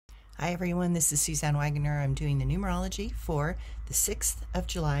Hi everyone, this is Suzanne Wagner. I'm doing the numerology for the 6th of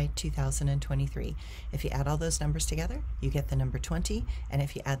July 2023. If you add all those numbers together, you get the number 20, and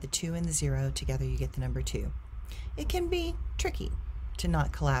if you add the 2 and the 0 together, you get the number 2. It can be tricky to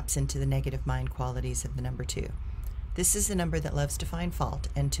not collapse into the negative mind qualities of the number 2. This is the number that loves to find fault,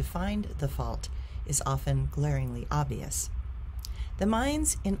 and to find the fault is often glaringly obvious. The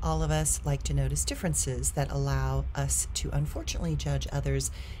minds in all of us like to notice differences that allow us to unfortunately judge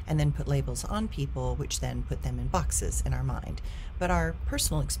others and then put labels on people, which then put them in boxes in our mind. But our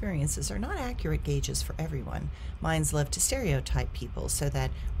personal experiences are not accurate gauges for everyone. Minds love to stereotype people so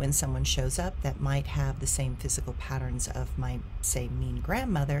that when someone shows up that might have the same physical patterns of my, say, mean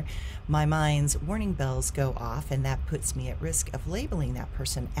grandmother, my mind's warning bells go off, and that puts me at risk of labeling that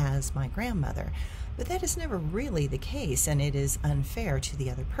person as my grandmother. But that is never really the case, and it is unfair to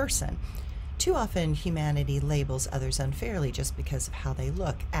the other person. Too often, humanity labels others unfairly just because of how they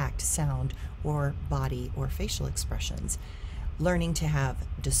look, act, sound, or body or facial expressions. Learning to have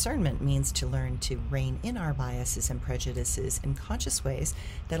discernment means to learn to rein in our biases and prejudices in conscious ways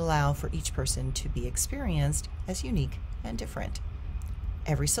that allow for each person to be experienced as unique and different.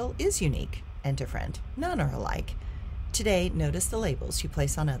 Every soul is unique and different. None are alike. Today, notice the labels you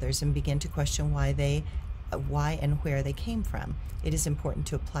place on others and begin to question why and where they came from. It is important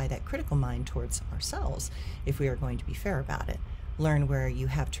to apply that critical mind towards ourselves if we are going to be fair about it. Learn where you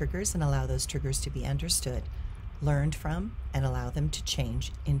have triggers and allow those triggers to be understood, learned from, and allow them to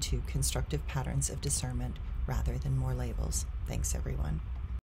change into constructive patterns of discernment rather than more labels. Thanks, everyone.